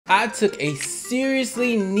I took a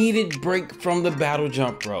seriously needed break from the battle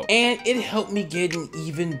jump rope, and it helped me get in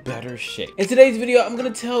even better shape. In today's video, I'm gonna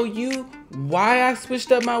tell you why I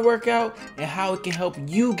switched up my workout and how it can help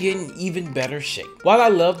you get in even better shape. While I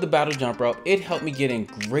love the battle jump rope, it helped me get in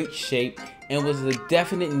great shape and was a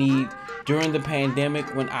definite need during the pandemic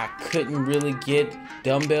when I couldn't really get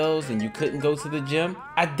dumbbells and you couldn't go to the gym.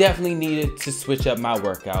 I definitely needed to switch up my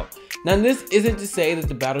workout. Now, this isn't to say that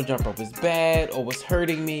the battle jump rope was bad or was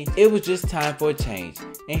hurting me. It was just time for a change,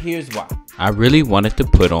 and here's why. I really wanted to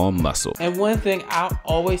put on muscle. And one thing I'll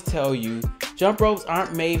always tell you, jump ropes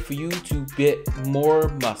aren't made for you to get more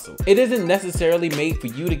muscle. It isn't necessarily made for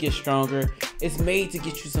you to get stronger. It's made to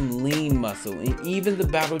get you some lean muscle. And even the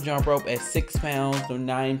battle jump rope at 6 pounds or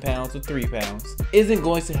 9 pounds or 3 pounds isn't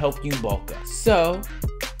going to help you bulk up. So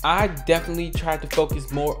I definitely tried to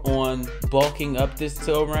focus more on bulking up this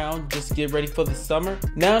go around, just to get ready for the summer.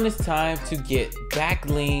 Now it's time to get back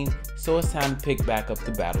lean, so it's time to pick back up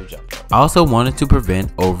the battle jump rope. I also wanted to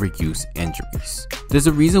prevent overuse injuries. There's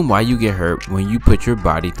a reason why you get hurt when you put your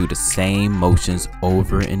body through the same motions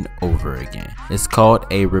over and over again. It's called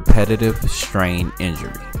a repetitive strain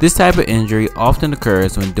injury. This type of injury often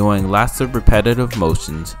occurs when doing lots of repetitive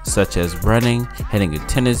motions such as running, hitting a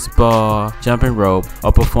tennis ball, jumping rope,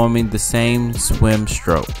 or performing the same swim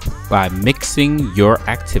stroke. By mixing your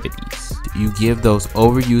activities, you give those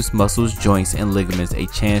overused muscles, joints, and ligaments a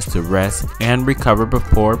chance to rest and recover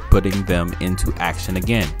before putting them into action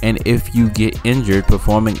again. And if you get injured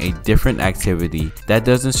performing a different activity that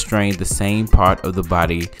doesn't strain the same part of the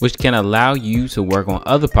body, which can allow you to work on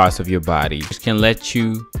other parts of your body, which can let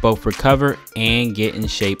you both recover and get in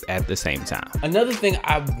shape at the same time. Another thing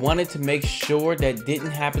I wanted to make sure that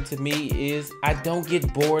didn't happen to me is I don't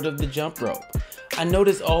get bored of the jump rope. I know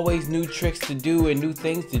there's always new tricks to do and new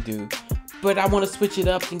things to do, but I want to switch it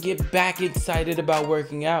up and get back excited about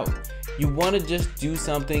working out. You want to just do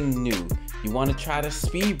something new. You want to try the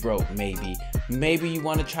speed rope maybe. Maybe you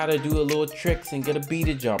want to try to do a little tricks and get a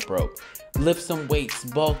beaded jump rope. Lift some weights,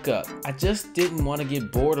 bulk up. I just didn't want to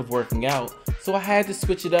get bored of working out, so I had to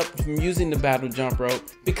switch it up from using the battle jump rope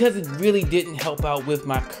because it really didn't help out with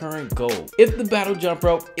my current goal. If the battle jump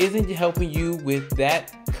rope isn't helping you with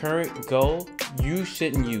that current goal, you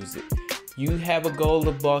shouldn't use it. You have a goal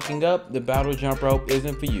of bulking up, the battle jump rope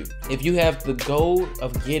isn't for you. If you have the goal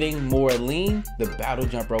of getting more lean, the battle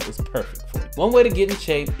jump rope is perfect for you. One way to get in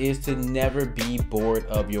shape is to never be bored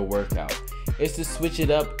of your workout. It's to switch it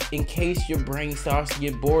up in case your brain starts to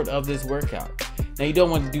get bored of this workout. Now, you don't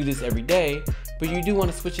want to do this every day, but you do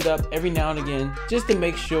want to switch it up every now and again just to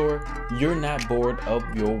make sure you're not bored of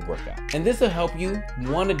your workout. And this will help you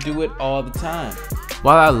want to do it all the time.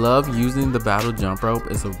 While I love using the battle jump rope,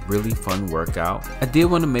 it's a really fun workout, I did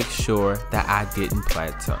want to make sure that I didn't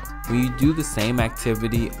plateau. When you do the same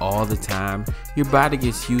activity all the time, your body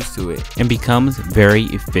gets used to it and becomes very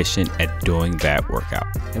efficient at doing that workout.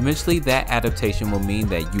 Eventually, that adaptation will mean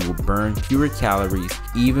that you will burn fewer calories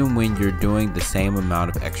even when you're doing the same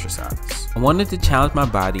amount of exercise. I wanted to challenge my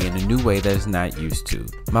body in a new way that it's not used to.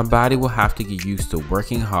 My body will have to get used to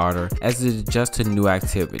working harder as it adjusts to new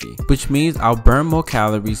activity, which means I'll burn more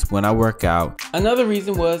calories when I work out. Another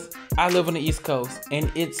reason was I live on the East Coast and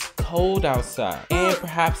it's cold outside, and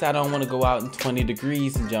perhaps I don't want to go out in 20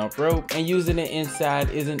 degrees and jump rope, and using it inside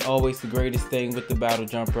isn't always the greatest thing with the battle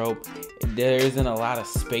jump rope. There isn't a lot of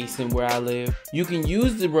space in where I live. You can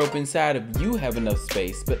use the rope inside if you have enough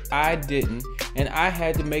space, but I didn't, and I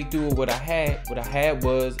had to make do with what I had. What I had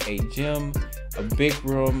was a gym, a big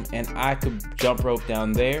room, and I could jump rope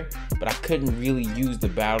down there, but I couldn't really use the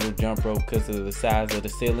battle jump rope because of the size of the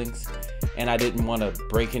ceilings, and I didn't want to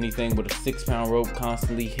break anything with a 6-pound rope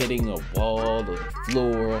constantly hitting a wall or the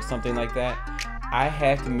floor or something like that. I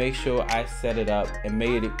had to make sure I set it up and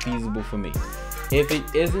made it feasible for me. If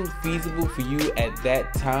it isn't feasible for you at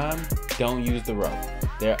that time, don't use the rope.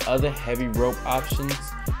 There are other heavy rope options,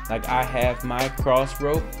 like I have my cross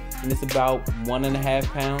rope, and it's about 1.5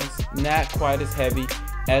 pounds, not quite as heavy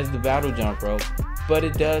as the battle jump rope, but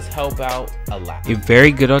it does help out a lot. A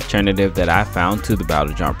very good alternative that I found to the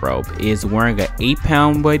battle jump rope is wearing an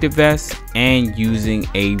 8-pound weighted vest and using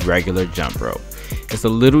a regular jump rope. It's a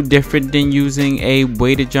little different than using a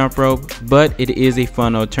weighted jump rope, but it is a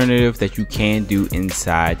fun alternative that you can do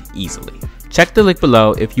inside easily. Check the link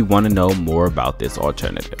below if you want to know more about this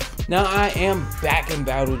alternative. Now I am back in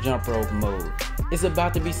battle jump rope mode. It's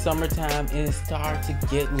about to be summertime and it's time to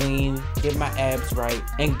get lean, get my abs right,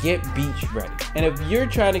 and get beach ready. And if you're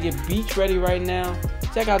trying to get beach ready right now,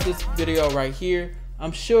 check out this video right here.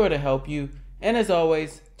 I'm sure it'll help you. And as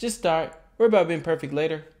always, just start. We're about being perfect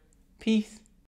later. Peace.